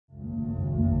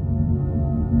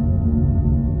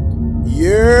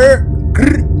Yeah.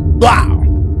 Wow.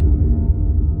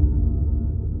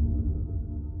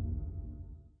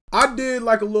 I did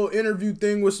like a little interview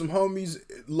thing with some homies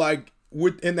like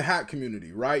within the hat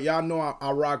community, right? Y'all know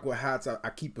I rock with hats. I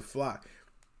keep it fly.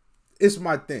 It's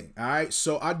my thing, all right?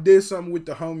 So I did something with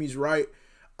the homies, right?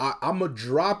 I'm going to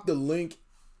drop the link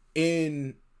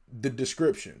in the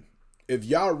description. If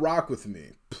y'all rock with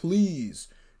me, please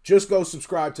just go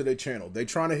subscribe to their channel. They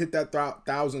trying to hit that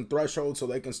 1,000 threshold so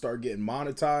they can start getting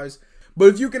monetized. But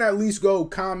if you can at least go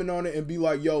comment on it and be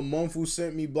like, yo, MUNFU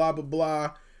sent me, blah, blah,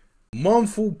 blah.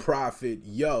 MUNFU Proffitt,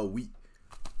 yo, we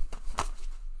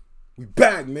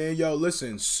back, man. Yo,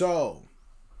 listen, so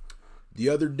the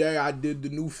other day I did the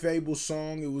new FabvL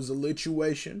song. It was a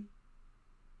lituation.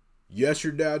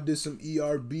 Yesterday I did some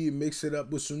ERB and mixed it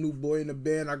up with some new boy in the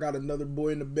band. I got another boy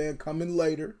in the band coming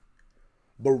later.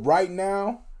 But right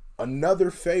now,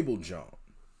 another FabvL jump.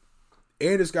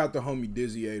 And it's got the homie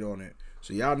DizzyEight on it.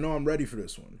 So y'all know I'm ready for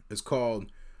this one. It's called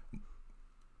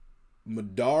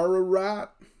Madara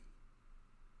Rap.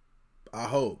 I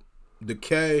hope.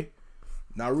 Decay.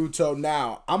 Naruto.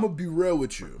 Now, I'm going to be real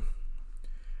with you.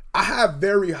 I have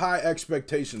very high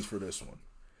expectations for this one.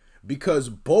 Because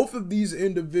both of these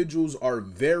individuals are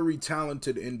very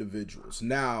talented individuals.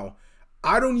 Now,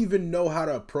 I don't even know how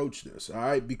to approach this, all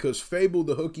right? Because FabvL,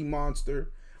 the hooky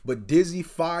monster, but Dizzy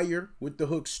fire with the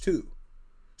hooks too.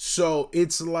 So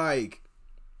it's like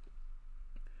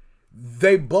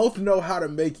they both know how to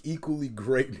make equally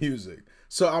great music.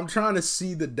 So I'm trying to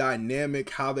see the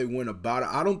dynamic, how they went about it.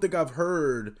 I don't think I've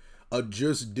heard a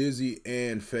just Dizzy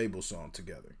and FabvL song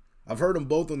together. I've heard them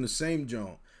both on the same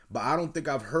joint, but I don't think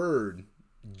I've heard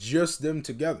just them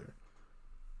together.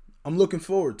 I'm looking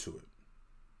forward to it.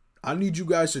 I need you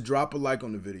guys to drop a like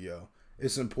on the video.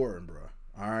 It's important, bro.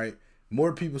 All right?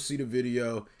 More people see the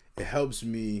video. It helps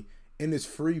me. And it's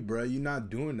free, bro. You're not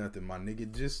doing nothing, my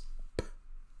nigga. Just,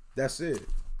 that's it.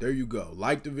 There you go.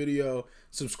 Like the video.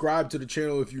 Subscribe to the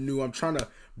channel if you're new. I'm trying to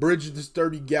bridge this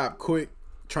 30 gap quick.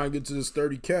 Trying to get to this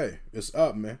 30K. It's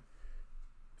up, man.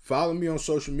 Follow me on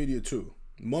social media, too.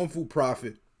 MUNFU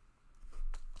Proffitt.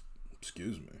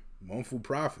 Excuse me. MUNFU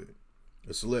Proffitt.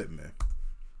 It's lit, man.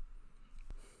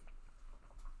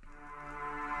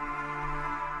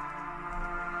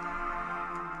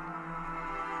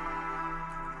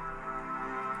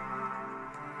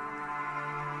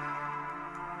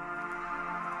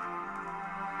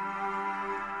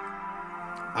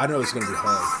 I know it's gonna be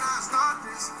hard.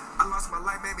 I lost my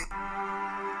life, baby.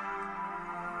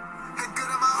 Had good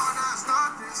in my heart, I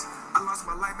start this. I lost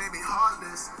my life, baby,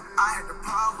 heartless. I had to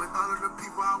part with all of the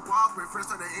people I walk with. First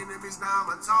of the enemies, now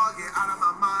I'm a target. Out of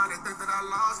my mind, they think that I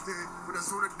lost it. But as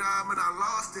soon as I died, when I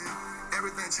lost it,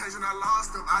 everything changed when I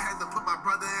lost him. I had to put my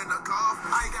brother in a coffin.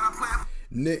 I ain't got a plan.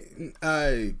 Nick,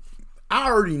 I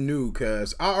already knew,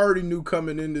 cuz I already knew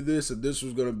coming into this that this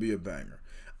was gonna be a banger.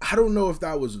 I don't know if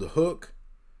that was the hook,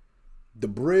 the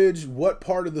bridge, what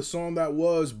part of the song that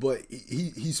was, but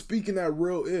he's speaking that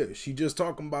real ish. He just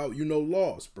talking about, you know,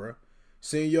 loss, bruh.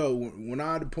 Saying, yo, when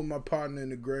I had to put my partner in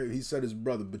the grave, he said his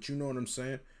brother, but you know what I'm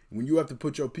saying? When you have to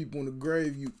put your people in the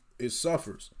grave, it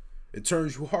suffers. It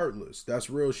turns you heartless. That's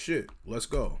real shit. Let's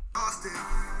go. Lost it.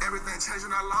 Everything changed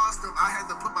when I lost him. I had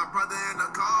to put my brother in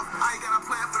a coffin. I ain't got a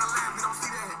plan for the land. They don't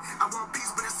see that. I want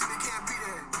peace, but they can't be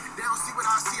that. They don't see what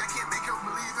I see. I can't make them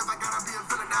believe because I gotta be a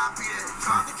villain. I'll be that.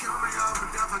 Trying to kill me up, but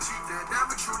never cheat that.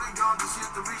 Never truly gone, just hit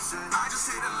the reset. I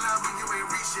just hit the love when you ain't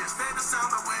reach it. Stand the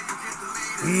sound the way you get the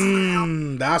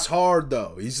lead. That's hard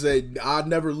though. He said,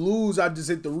 I'd never lose. I just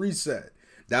hit the reset.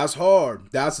 That's hard.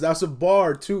 That's a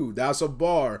bar too. That's a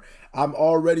bar. I'm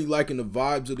already liking the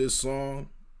vibes of this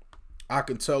song. I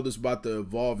can tell this about to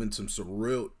evolve into some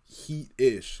real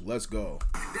heat-ish. Let's go.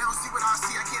 They don't see what I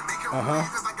see. I can't make them believe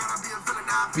because I gotta be a villain.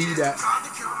 I'll be that. Trying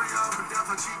to kill me up, but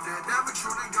never cheat that. Never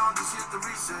truly gone, just hit the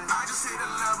reset. I just hit the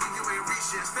love when you ain't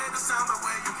reach it. Stand the sound the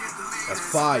way you get the lead. That's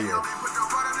fire.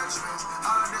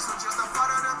 All of this was just a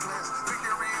part of the plans.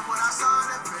 Victory in what I saw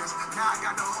in the past. Now I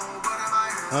got no whole but in my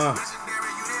hands.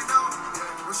 Legendary, you didn't know.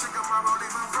 We'll shake up my roll,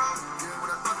 even froze. When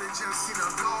I thought they just seen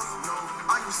a ghost. No,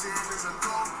 all you seeing is a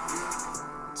ghost.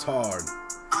 It's hard.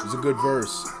 It's a good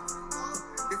verse.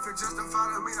 If it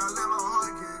justified me, I let my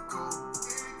heart get cold.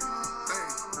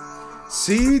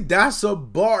 See, that's a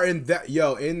bar in that,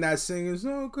 yo, in that singing,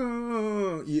 so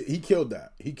cool. He killed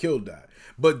that. He killed that.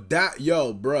 But that,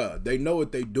 yo, bruh, they know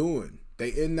what they doing. They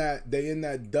in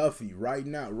that Duffy right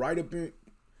now, right up in.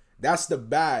 That's the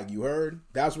bag, you heard?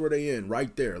 That's where they in,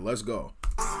 right there. Let's go.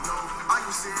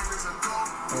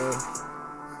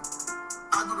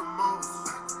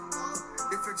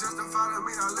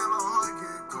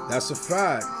 That's a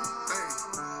fact.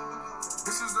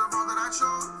 This is the road that I chose.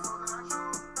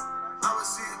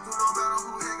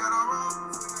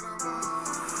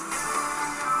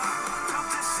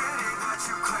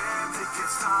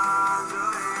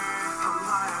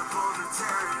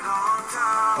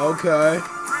 Okay.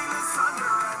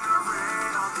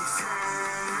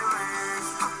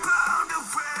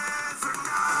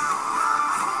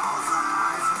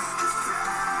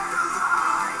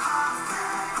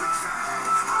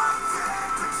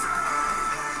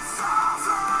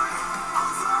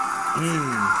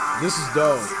 This is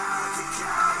dope.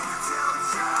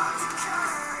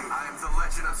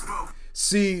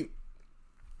 See,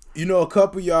 you know, a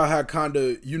couple of y'all had kind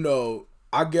of, you know,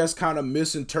 I guess kind of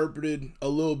misinterpreted a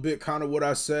little bit kind of what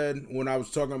I said when I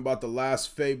was talking about the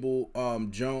last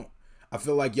FabvL jump. I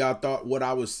feel like y'all thought what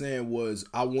I was saying was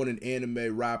I wanted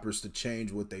anime rappers to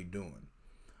change what they doing.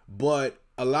 But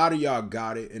a lot of y'all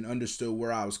got it and understood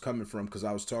where I was coming from because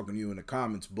I was talking to you in the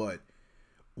comments. But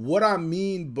what I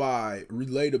mean by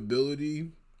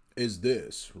relatability is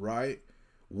this, right?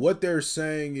 What they're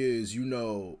saying is, you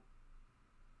know,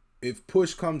 if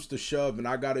push comes to shove and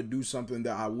I got to do something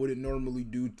that I wouldn't normally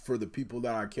do for the people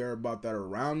that I care about that are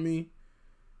around me,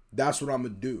 that's what I'm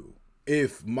going to do.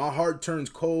 If my heart turns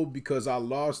cold because I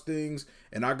lost things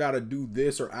and I got to do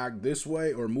this or act this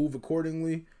way or move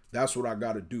accordingly, that's what I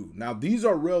got to do. Now, these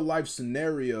are real life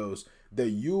scenarios that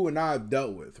you and I have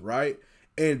dealt with, right?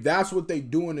 And that's what they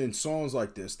doing in songs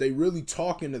like this. They really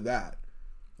talking to that.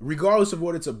 Regardless of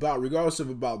what it's about, regardless of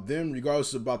about them,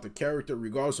 regardless of about the character,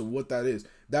 regardless of what that is,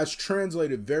 that's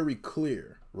translated very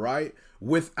clear, right?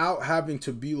 Without having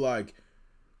to be like,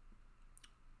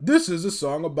 this is a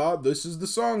song about, this is the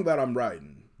song that I'm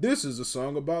writing. This is a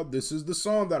song about, this is the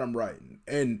song that I'm writing.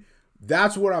 And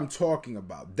that's what I'm talking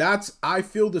about. I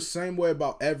feel the same way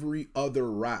about every other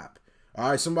rap.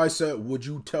 All right, somebody said, would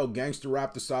you tell gangster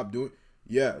rap to stop doing it?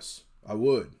 Yes, I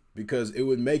would, because it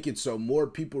would make it so more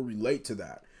people relate to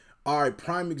that. All right,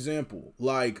 prime example,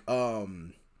 like I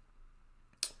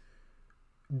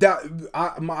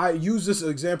use this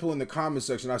example in the comment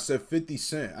section. I said 50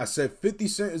 Cent. I said 50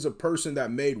 Cent is a person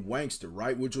that made Wankster,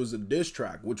 right? Which was a diss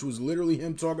track, which was literally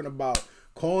him talking about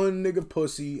calling a nigga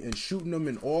pussy and shooting them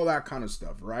and all that kind of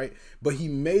stuff, right? But he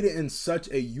made it in such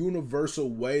a universal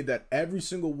way that every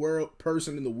single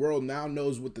person in the world now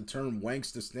knows what the term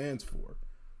Wankster stands for.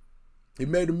 He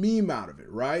made a meme out of it,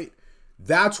 right?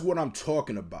 That's what I'm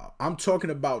talking about. I'm talking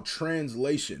about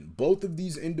translation. Both of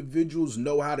these individuals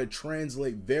know how to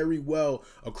translate very well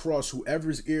across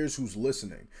whoever's ears who's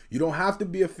listening. You don't have to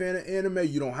be a fan of anime.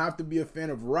 You don't have to be a fan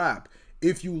of rap.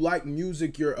 If you like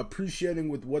music, you're appreciating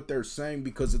with what they're saying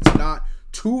because it's not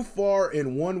too far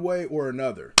in one way or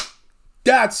another.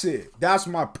 That's it. That's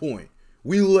my point.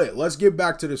 We lit. Let's get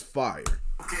back to this fire.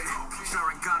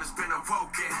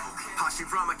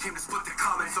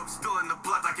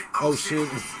 Oh shit.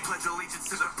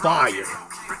 Fire.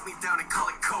 Break me down and call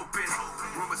it coping.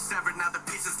 Room was severed, now the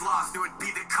piece is lost. Knew it'd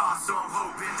be the cost, so I'm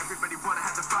hoping. Everybody wanna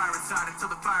have the fire inside until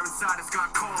the fire inside has gone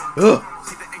cold.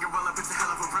 See the anger well up, it's a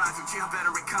hell of a rise. I'm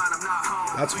veteran con, I'm not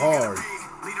home. That's hard.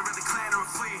 Leader of the clan or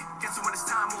flee. Guess when it's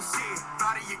time we'll see.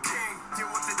 Body your king. Deal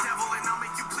with the devil and I'll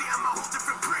make you bleed. I'm a whole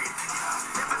different breed.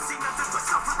 Never seen nothing but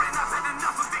suffering. I've had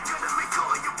enough of it. Gonna make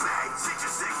all of you pay. Six your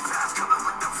six pass. Coming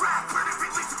with the rap. Burn it,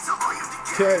 release until all you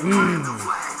decay. I'm the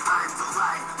flame. I'm the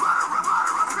light.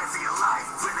 Madara, pray for your life.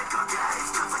 Clinical gaze.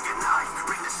 Cuts like a knife.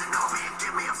 Bring the shinobi and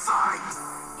give me a fight.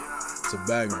 It's a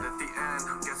banger. But at the end,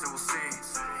 I'm guessing we'll see.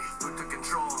 Who took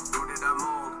control? Who did I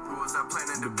mold? Who was I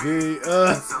planning to be?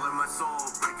 Selling my soul.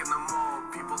 Breaking the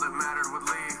mold. People that mattered would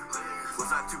leave.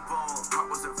 Was I too bold? Heart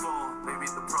wasn't full. Maybe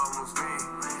the problem was me.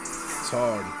 It's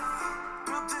hard.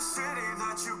 Built this city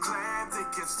that you claim.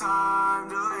 Think it's time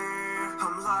to leave.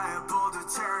 I'm liable to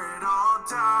tear it all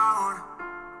down.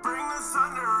 Bring the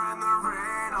thunder and the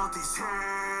rain. All these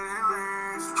hidden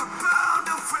leaves. I'm bound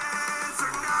to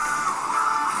wither now.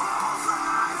 My whole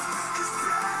life is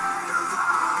dead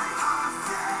alive. I've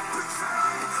been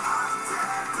betrayed. I've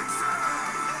been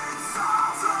betrayed. It's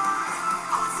all fine.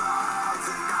 Although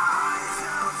tonight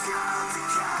till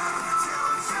decay.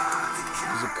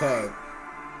 It's a cut.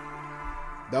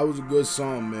 That was a good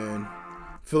song, man.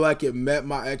 Feel like it met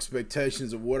my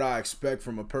expectations of what I expect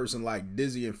from a person like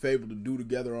Dizzy and FabvL to do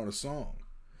together on a song.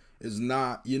 It's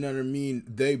not, you know what I mean?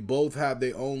 They both have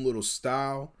their own little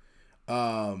style.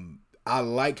 I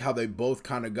like how they both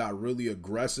kind of got really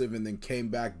aggressive and then came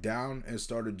back down and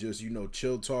started just, you know,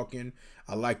 chill talking.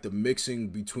 I like the mixing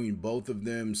between both of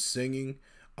them singing.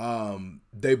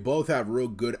 They both have real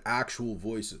good actual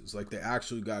voices. Like they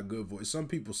actually got good voice. Some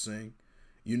people sing,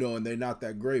 you know, and they're not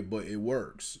that great, but it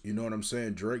works. You know what I'm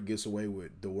saying? Drake gets away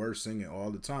with the worst singing all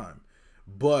the time.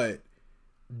 But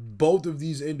both of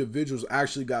these individuals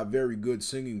actually got very good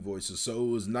singing voices. So it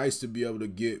was nice to be able to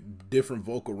get different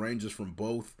vocal ranges from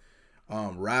both.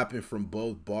 Rapping from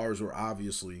both. Bars were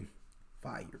obviously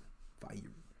fire.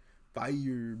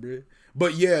 fire, bro.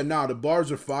 But yeah, nah, the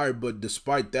bars are fire. But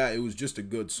despite that, it was just a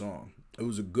good song. It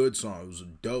was a good song. It was a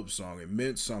dope song. It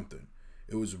meant something.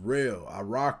 It was real. I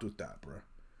rocked with that, bro.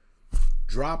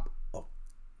 Drop a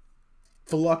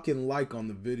fucking like on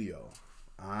the video,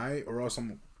 all right? Or else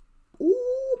I'm,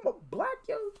 ooh, I'm a black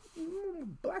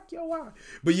yo eye.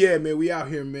 But yeah, man, we out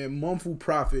here, man. MUNFU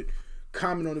Proffitt.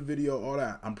 Comment on the video, all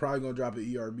that. I'm probably gonna drop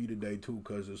an ERB today too,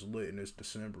 cause it's lit and it's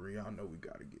December. Y'all know we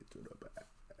gotta get to the back.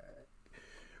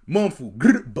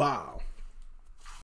 MUNFU, bow.